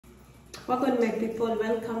Welcome my people,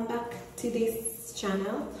 welcome back to this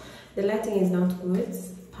channel. The lighting is not good,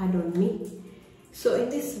 pardon me. So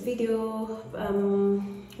in this video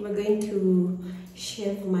we're going to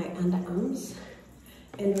shave my underarms,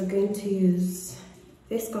 and we're going to use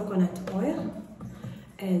this coconut oil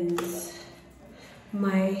and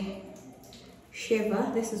my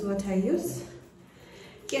shaver. This is what I use.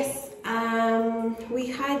 Yes, we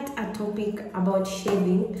had a topic about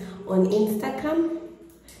shaving on Instagram,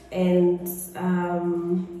 and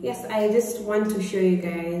yes, I just want to show you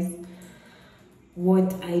guys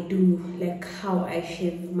what I do, like how I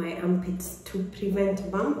shave my armpits to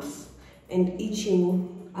prevent bumps and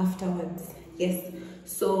itching afterwards. Yes,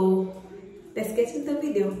 so let's get into the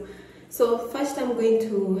video. So first I'm going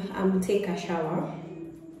to take a shower.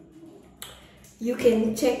 You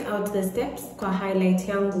can check out the steps kwa highlight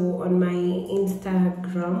yangu on my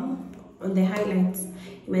Instagram. On the highlights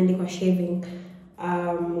imeandikwa shaving.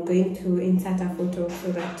 I'm going to insert a photo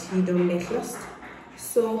so that you don't get lost.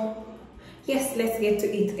 So yes, let's get to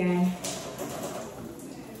it, guys.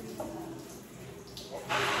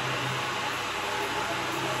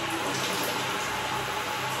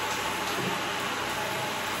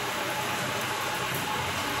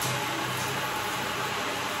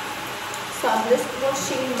 So I'm just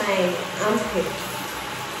washing my armpit,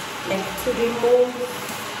 like to remove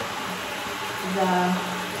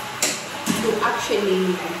to actually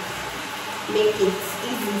make it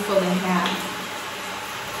easy for the hair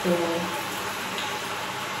to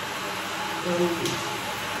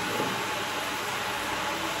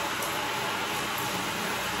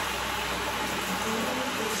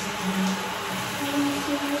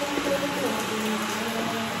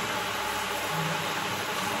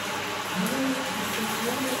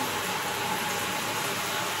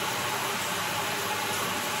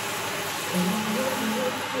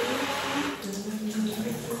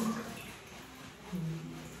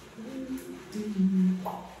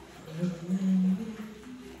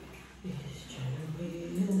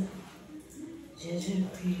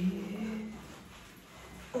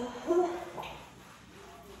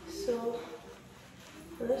So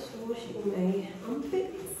first washing my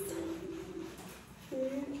armpits.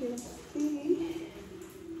 You can see,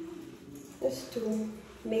 just to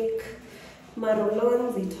make my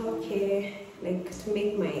roll-ons itoke, like to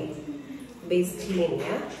make my base clean,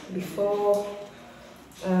 yeah, before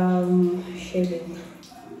shaving.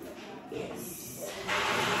 Yes.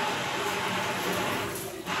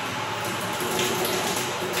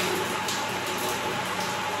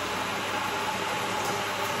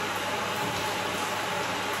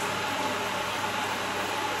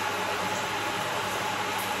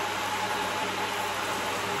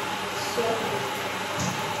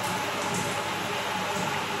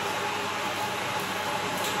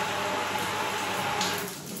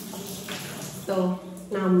 So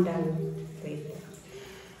now I'm done with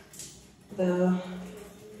the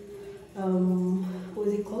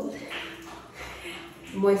what's it called?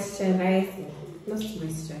 Moisturizing, not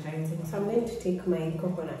moisturizing. So I'm going to take my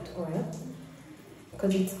coconut oil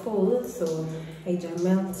because it's cold, so I just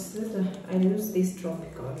melt. I use this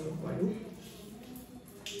tropical one.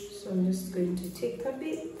 So I'm just going to take a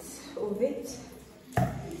bit of it,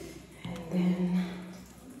 and then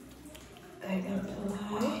I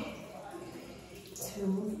apply to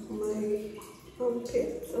my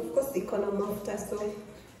armpits. Of course, the corner mafuta, so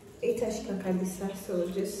itashika kabisa. So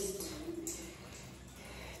just,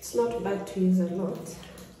 it's not bad to use a lot.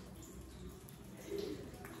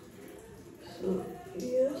 So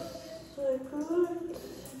yes, like that.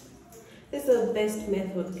 This is the best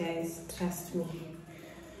method, guys. Trust me.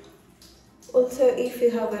 Also, if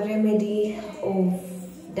you have a remedy of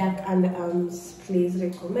dark underarms, please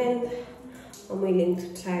recommend. I'm willing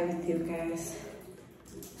to try with you guys.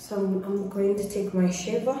 So I'm going to take my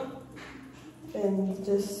shaver and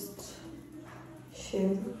just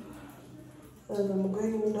shave as I'm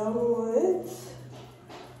going downwards.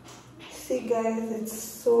 See guys, it's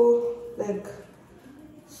so like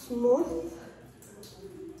smooth.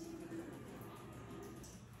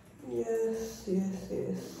 Yes, yes,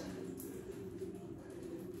 yes.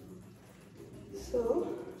 So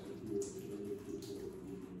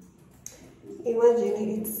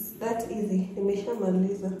imagine it's that easy.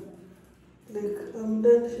 Nimeshamaliza. Like I'm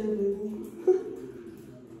done shaving.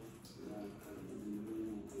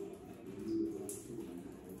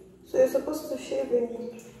 So you're supposed to shave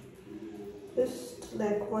in just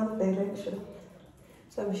like one direction.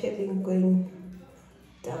 So I'm shaving going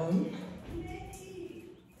down.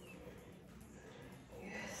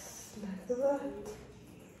 Yes, like that.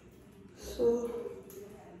 So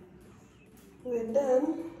we're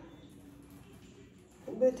done.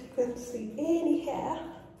 but you can't see any hair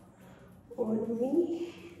on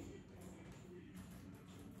me.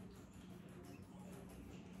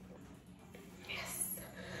 Yes,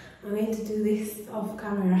 I'm going to do this off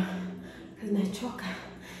camera because my choker.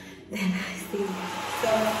 Then I see.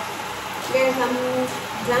 So guys, I'm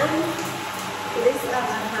done with this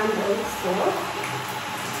other hand also.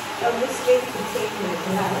 I'm just going to take my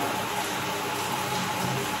glove.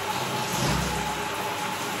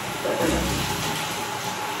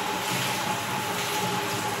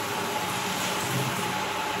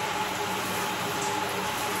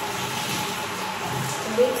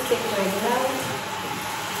 I'm going to take my glove.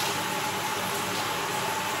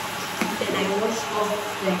 Then I wash off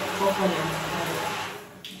the coconut oil.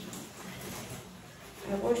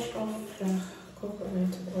 I wash off the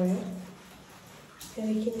coconut oil. And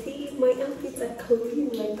you can see my armpits are clean,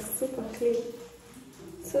 like super clean.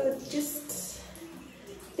 So just,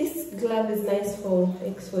 this glove is nice for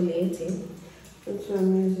exfoliating. That's why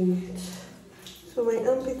I'm using it. So my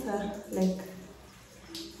armpits are like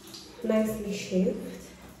nicely shaved.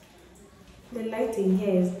 The lighting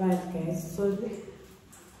here is bad, guys. So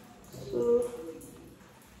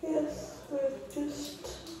yes, we're just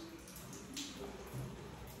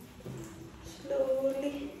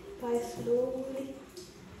slowly by slowly.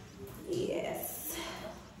 Yes.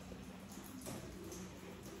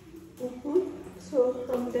 So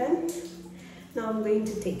I'm done. Now I'm going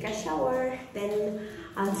to take a shower. Then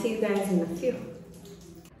I'll see you guys in a few.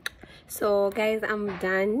 So guys, I'm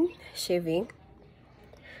done shaving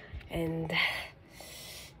and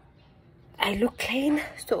I look clean.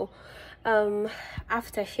 So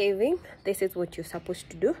after shaving, this is what you're supposed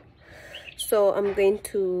to do. So I'm going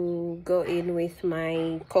to go in with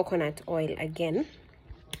my coconut oil again.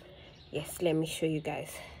 Yes, let me show you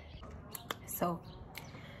guys. So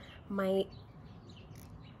my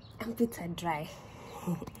armpits are dry.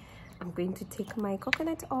 I'm going to take my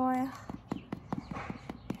coconut oil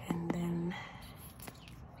and then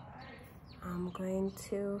I'm going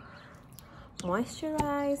to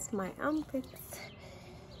moisturize my armpits.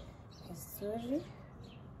 Sorry.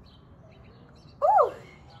 Oh,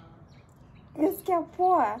 nasikia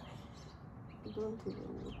poa. Don't even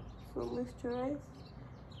know. So moisturize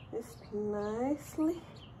this nicely,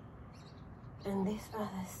 and this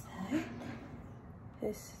other side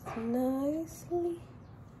is nicely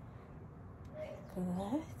like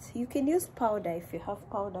that. You can use powder if you have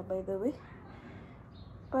powder, by the way,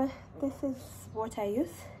 but this is what I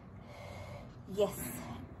use. Yes.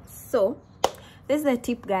 So this is the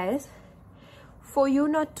tip, guys, for you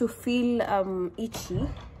not to feel itchy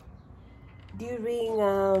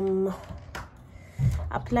during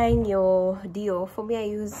applying your deo. For me, I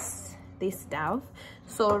use this Dove.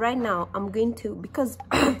 So right now I'm going to, because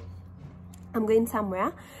I'm going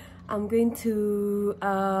somewhere, I'm going to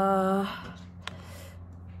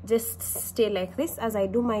just stay like this as I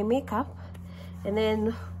do my makeup, and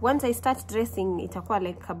then once I start dressing, itakuwa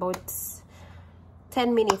like about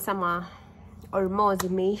 10 minutes or more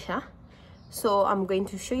zimeisha. So I'm going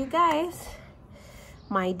to show you guys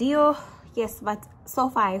my deo. Yes, but so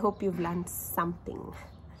far I hope you've learned something.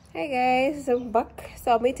 Hey guys, I'm back.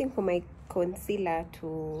 So I'm waiting for my concealer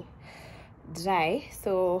to dry.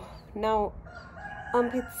 So now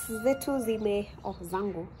armpits zetu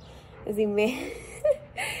zangu zime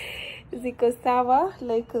ziko sawa,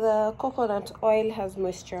 like the coconut oil has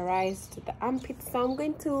moisturized the armpits. So I'm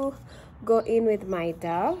going to go in with my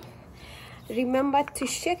Dove. Remember to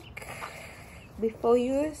shake before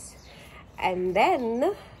use, and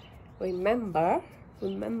then remember,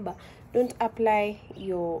 don't apply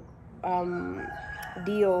your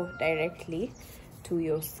deo directly to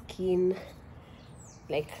your skin,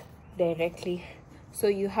 like directly. So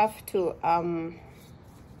you have to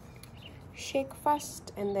shake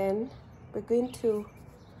first, and then we're going to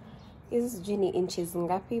use Genie inches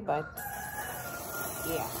ngapi, but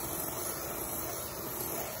yeah,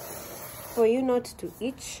 for you not to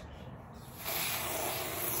itch.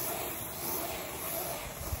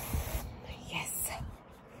 Yes,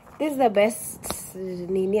 this is the best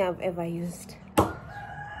Nini I've ever used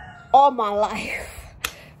all my life.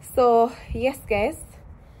 So yes guys,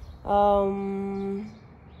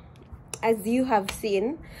 as you have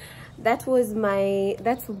seen, that's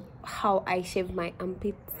how I shave my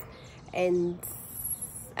armpits, and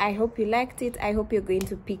I hope you liked it. I hope you're going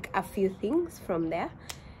to pick a few things from there.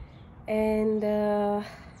 And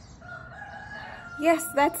yes,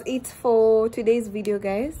 that's it for today's video,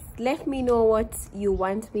 guys. Let me know what you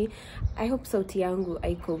want me. I hope sauti yangu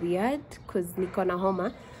aiko weird because niko na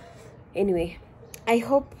homa. Anyway, I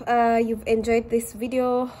hope you've enjoyed this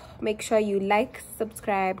video. Make sure you like,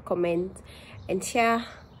 subscribe, comment and share.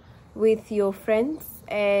 with your friends.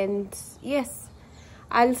 And yes,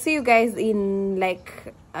 I'll see you guys in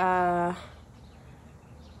like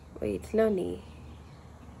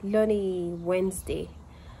Lonely Wednesday.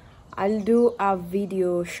 I'll do a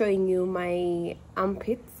video showing you my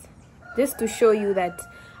armpits, just to show you that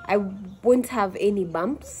I won't have any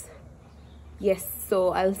bumps. Yes, so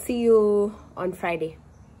I'll see you on Friday.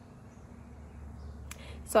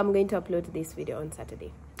 So I'm going to upload this video on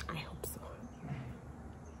Saturday. I hope so.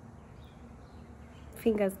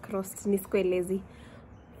 Fingers crossed, nisikuwe lazy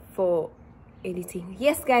for editing.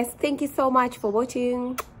 Yes guys, thank you so much for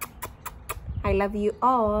watching. I love you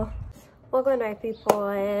all. Welcome my people.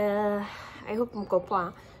 I hope mko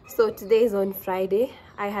poa. So today is on Friday.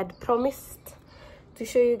 I had promised to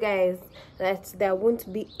show you guys that there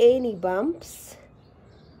won't be any bumps,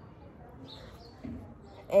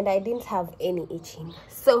 and I didn't have any itching.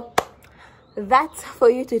 So that's for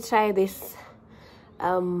you to try this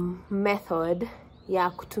method ya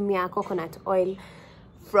kutumia coconut oil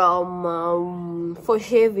from for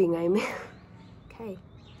shaving, I mean. Okay,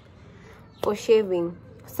 for shaving.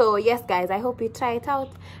 So yes guys, I hope you try it out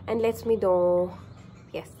and let me know.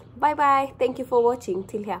 Yes, bye bye, thank you for watching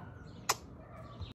till here.